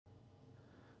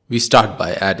We start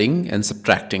by adding and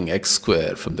subtracting x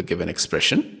square from the given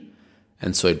expression,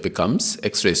 and so it becomes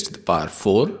x raised to the power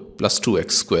 4 plus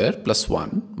 2x square plus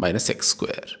 1 minus x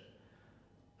square.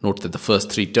 Note that the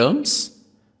first three terms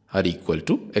are equal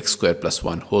to x square plus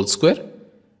 1 whole square,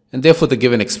 and therefore the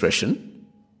given expression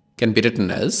can be written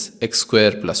as x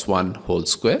square plus 1 whole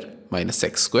square minus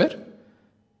x square,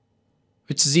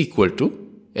 which is equal to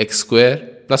x square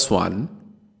plus 1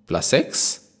 plus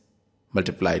x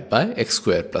multiplied by x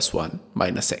square plus 1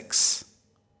 minus x,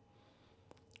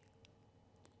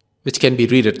 which can be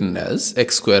rewritten as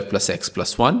x square plus x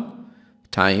plus 1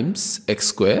 times x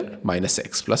square minus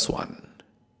x plus 1.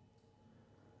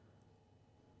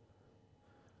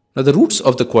 Now the roots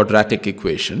of the quadratic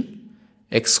equation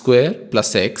x square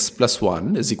plus x plus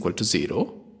 1 is equal to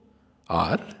 0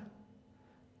 are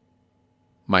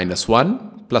minus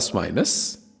 1 plus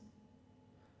minus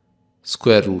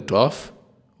square root of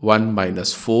 1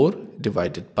 minus 4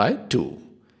 divided by 2,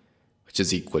 which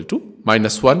is equal to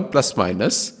minus 1 plus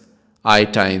minus I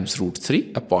times root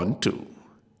 3 upon 2.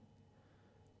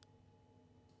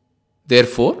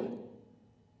 Therefore,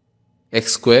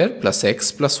 x square plus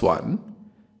x plus 1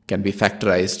 can be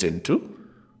factorized into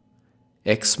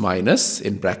x minus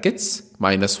in brackets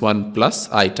minus 1 plus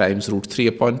I times root 3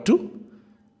 upon 2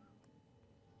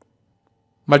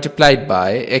 multiplied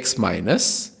by x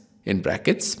minus in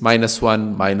brackets minus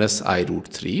 1 minus I root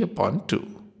 3 upon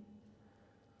 2.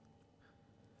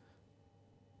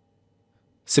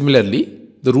 Similarly,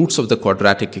 the roots of the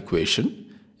quadratic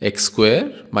equation x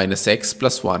square minus x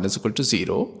plus 1 is equal to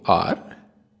 0 are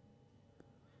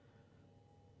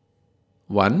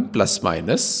 1 plus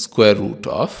minus square root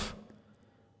of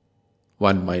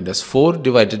 1 minus 4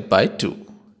 divided by 2,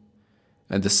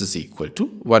 and this is equal to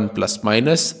 1 plus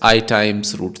minus I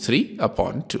times root 3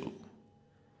 upon 2.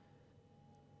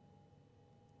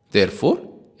 Therefore,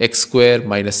 x square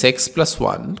minus x plus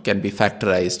 1 can be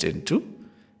factorized into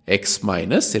x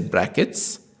minus in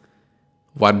brackets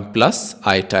 1 plus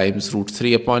I times root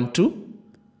 3 upon 2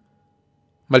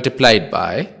 multiplied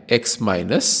by x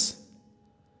minus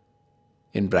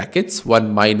in brackets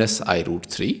 1 minus I root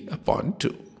 3 upon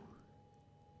 2.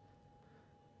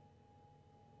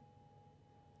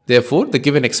 Therefore, the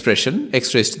given expression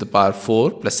x raised to the power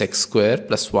 4 plus x square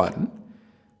plus 1,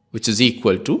 which is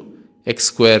equal to x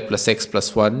square plus x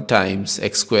plus 1 times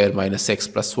x square minus x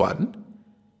plus 1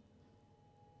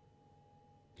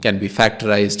 can be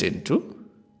factorized into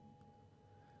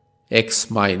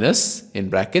x minus in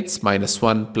brackets minus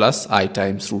 1 plus I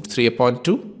times root 3 upon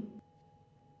 2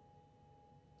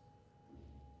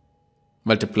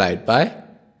 multiplied by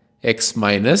x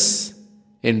minus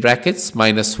in brackets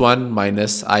minus 1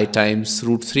 minus I times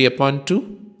root 3 upon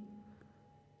 2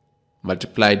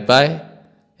 multiplied by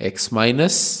x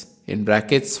minus in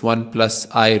brackets 1 plus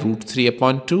I root 3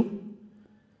 upon 2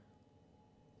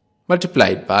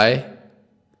 multiplied by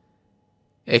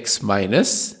x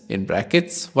minus in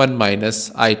brackets 1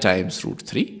 minus I times root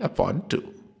 3 upon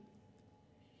 2.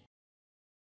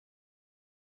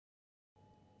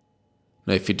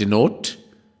 Now if we denote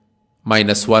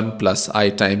minus 1 plus I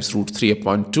times root 3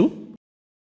 upon 2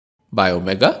 by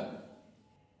omega,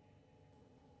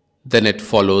 then it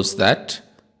follows that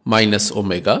minus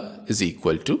omega is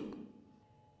equal to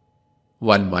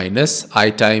 1 minus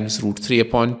I times root 3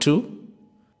 upon 2.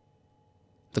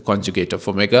 The conjugate of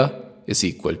omega is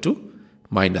equal to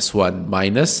minus 1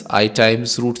 minus I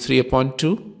times root 3 upon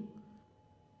 2.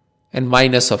 And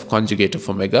minus of conjugate of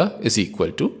omega is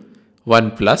equal to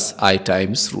 1 plus I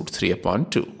times root 3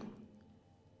 upon 2.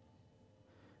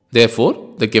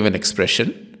 Therefore, the given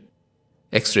expression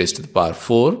x raised to the power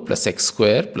 4 plus x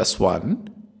square plus 1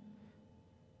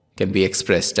 can be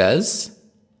expressed as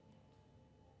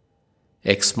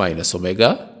x minus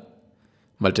omega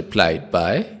multiplied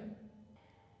by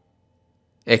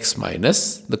x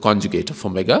minus the conjugate of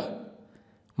omega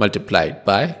multiplied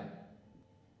by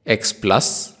x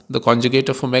plus the conjugate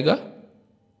of omega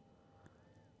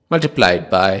multiplied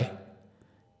by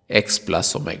x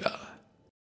plus omega.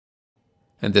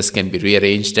 And this can be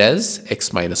rearranged as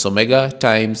x minus omega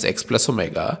times x plus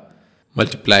omega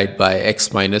multiplied by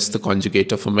x minus the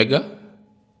conjugate of omega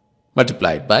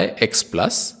multiplied by x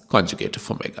plus conjugate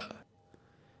of omega,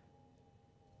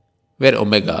 where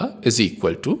omega is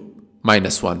equal to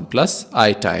minus 1 plus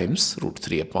I times root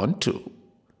 3 upon 2.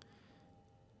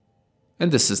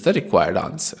 And this is the required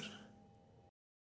answer.